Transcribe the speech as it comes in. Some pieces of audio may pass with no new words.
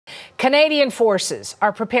Canadian forces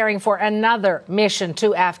are preparing for another mission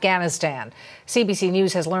to Afghanistan. CBC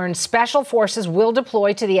News has learned special forces will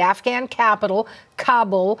deploy to the Afghan capital,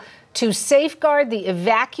 Kabul, to safeguard the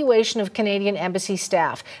evacuation of Canadian embassy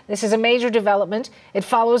staff. This is a major development. It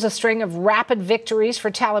follows a string of rapid victories for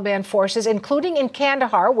Taliban forces, including in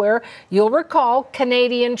Kandahar, where, you'll recall,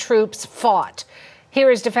 Canadian troops fought. Here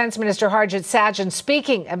is Defence Minister Harjit Sajjan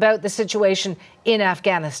speaking about the situation in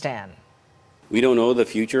Afghanistan. We don't know the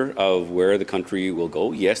future of where the country will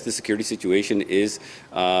go. Yes, the security situation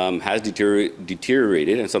has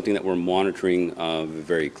deteriorated, and something that we're monitoring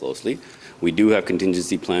very closely. We do have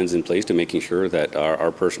contingency plans in place to making sure that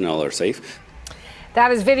our personnel are safe.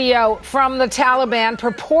 That is video from the Taliban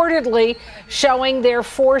purportedly showing their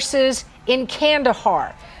forces in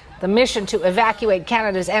Kandahar. The mission to evacuate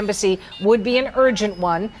Canada's embassy would be an urgent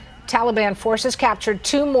one. Taliban forces captured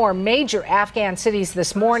 2 more major Afghan cities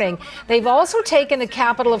this morning. They've also taken the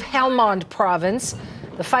capital of Helmand province.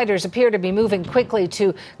 The fighters appear to be moving quickly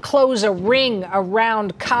to close a ring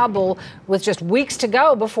around Kabul, with just weeks to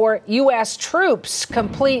go before U.S. troops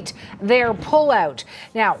complete their pullout.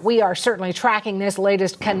 Now, we are certainly tracking this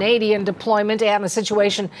latest Canadian deployment and the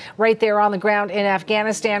situation right there on the ground in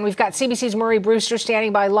Afghanistan. We've got CBC's Murray Brewster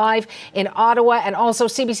standing by live in Ottawa, and also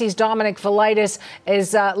CBC's Dominic Velitis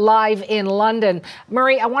is live in London.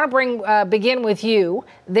 Murray, I want to begin with you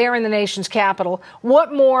there in the nation's capital.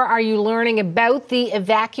 What more are you learning about the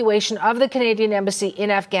evacuation of the Canadian embassy in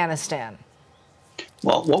Afghanistan?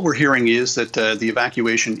 Well, what we're hearing is that the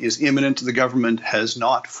evacuation is imminent. The government has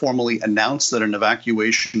not formally announced that an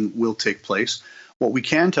evacuation will take place. What we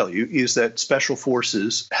can tell you is that special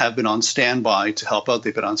forces have been on standby to help out.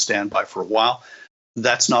 They've been on standby for a while.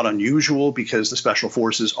 That's not unusual because the special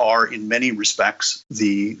forces are, in many respects,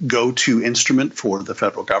 the go-to instrument for the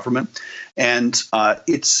federal government. And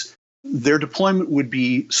their deployment would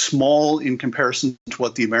be small in comparison to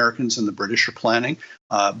what the Americans and the British are planning.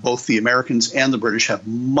 Both the Americans and the British have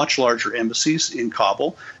much larger embassies in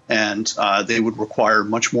Kabul, and they would require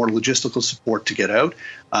much more logistical support to get out.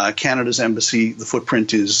 Canada's embassy, the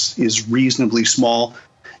footprint is reasonably small,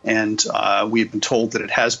 and we've been told that it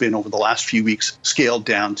has been, over the last few weeks, scaled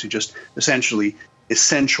down to just essentially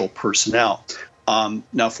essential personnel.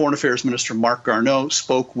 Now, Foreign Affairs Minister Marc Garneau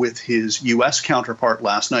spoke with his U.S. counterpart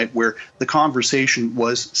last night, where the conversation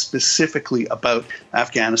was specifically about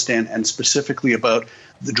Afghanistan and specifically about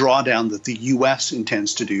the drawdown that the U.S.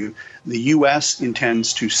 intends to do. The U.S.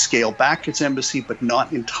 intends to scale back its embassy, but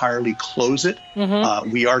not entirely close it.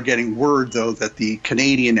 We are getting word, though, that the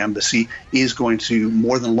Canadian embassy is going to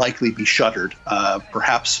more than likely be shuttered,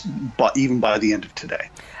 perhaps even by the end of today.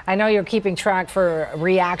 I know you're keeping track for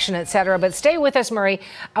reaction, et cetera, but stay with us, Murray.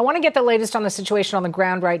 I want to get the latest on the situation on the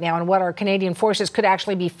ground right now and what our Canadian forces could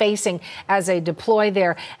actually be facing as they deploy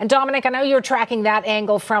there. And Dominic, I know you're tracking that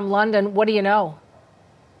angle from London. What do you know?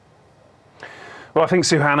 Well, I think,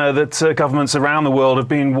 Suhana, that governments around the world have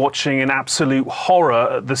been watching in absolute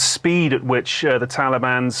horror at the speed at which the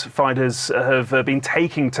Taliban's fighters have been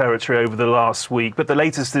taking territory over the last week. But the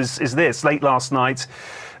latest is this. Late last night,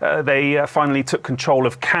 they finally took control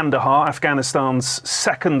of Kandahar, Afghanistan's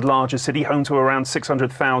second largest city, home to around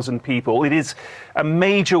 600,000 people. It is a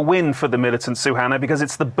major win for the militant, Suhana, because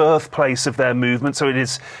it's the birthplace of their movement. So it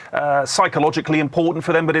is psychologically important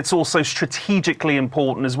for them, but it's also strategically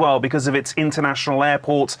important as well because of its international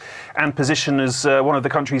airport and position as one of the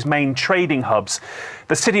country's main trading hubs.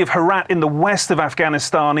 The city of Herat in the west of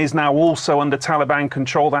Afghanistan is now also under Taliban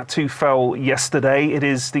control. That too fell yesterday. It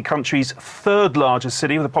is the country's third largest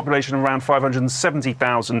city with a population of around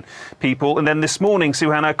 570,000 people. And then this morning,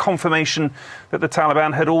 Suhana, confirmation that the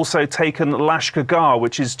Taliban had also taken Lashkar,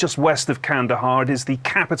 which is just west of Kandahar. It is the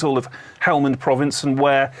capital of Helmand province and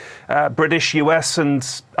where British, US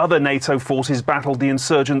and other NATO forces battled the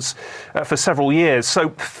insurgents for several years. So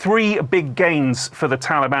 3 big gains for the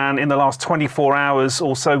Taliban in the last 24 hours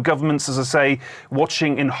or so. Governments, as I say,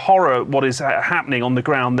 watching in horror what is happening on the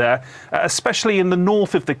ground there, especially in the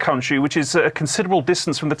north of the country, which is a considerable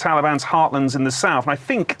distance from the Taliban's heartlands in the south. And I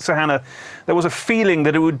think, Suhana, there was a feeling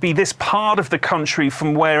that it would be this part of the country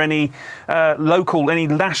from where any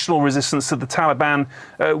national resistance to the Taliban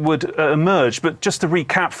would emerge. But just to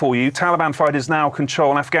recap for you, Taliban fighters now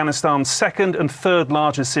control Afghanistan's second and third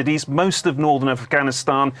largest cities, most of northern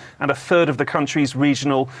Afghanistan, and a third of the country's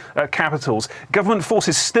regional capitals. Government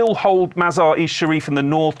forces still hold Mazar-e-Sharif in the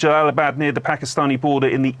north, Jalalabad near the Pakistani border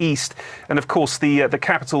in the east, and of course the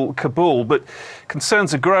capital, Kabul. But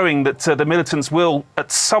concerns are growing that the militants will at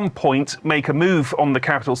some point make a move on the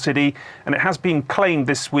capital city, and it has been claimed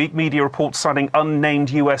this week, media reports citing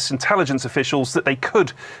unnamed US intelligence officials, that they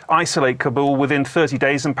could isolate Kabul within 30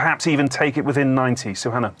 days and perhaps even take it within 90. So,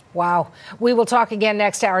 Hannah. Wow. We will talk again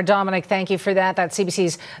next hour. Dominic, thank you for that. That's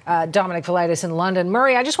CBC's Dominic Velitis in London.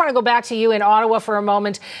 Murray, I just want to go back to you in Ottawa for a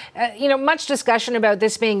moment. Much discussion about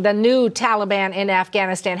this being the new Taliban in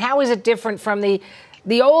Afghanistan. How is it different from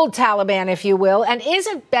the old Taliban, if you will? And is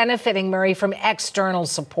it benefiting, Murray, from external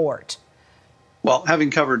support? Well,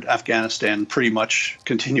 having covered Afghanistan pretty much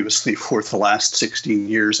continuously for the last 16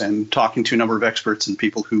 years and talking to a number of experts and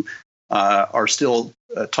people who are still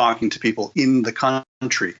talking to people in the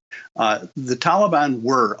country, the Taliban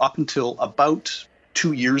were, up until about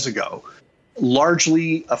 2 years ago,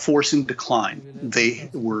 largely a force in decline. They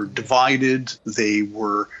were divided. They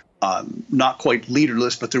were not quite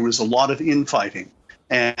leaderless, but there was a lot of infighting.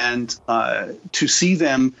 And to see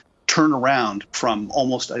them turn around from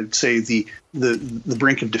almost, I'd say, the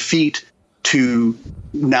brink of defeat to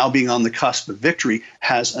now being on the cusp of victory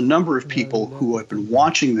has a number of people who have been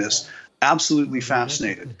watching this absolutely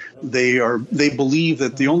fascinated. They believe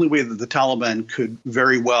that the only way that the Taliban could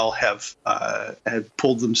very well have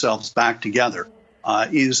pulled themselves back together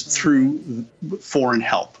is through foreign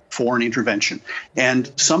help, foreign intervention.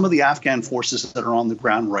 And some of the Afghan forces that are on the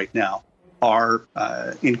ground right now are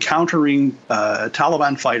encountering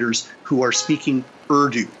Taliban fighters who are speaking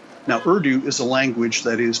Urdu. Now, Urdu is a language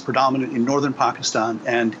that is predominant in northern Pakistan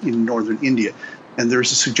and in northern India. And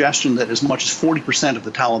there's a suggestion that as much as 40% of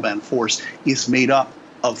the Taliban force is made up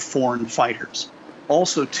of foreign fighters.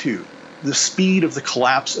 Also, too, the speed of the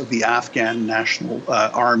collapse of the Afghan National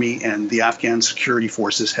Army and the Afghan security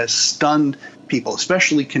forces has stunned people,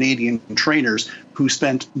 especially Canadian trainers who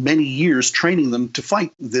spent many years training them to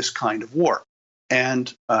fight this kind of war.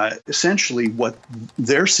 And essentially what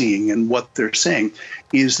they're seeing and what they're saying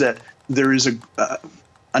is that there is an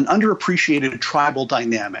underappreciated tribal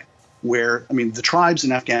dynamic where, the tribes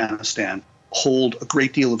in Afghanistan hold a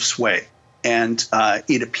great deal of sway. And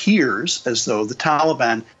it appears as though the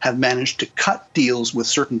Taliban have managed to cut deals with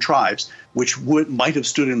certain tribes, which might have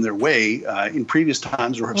stood in their way in previous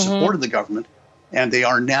times or have supported the government. And they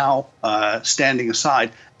are now standing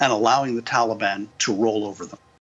aside and allowing the Taliban to roll over them.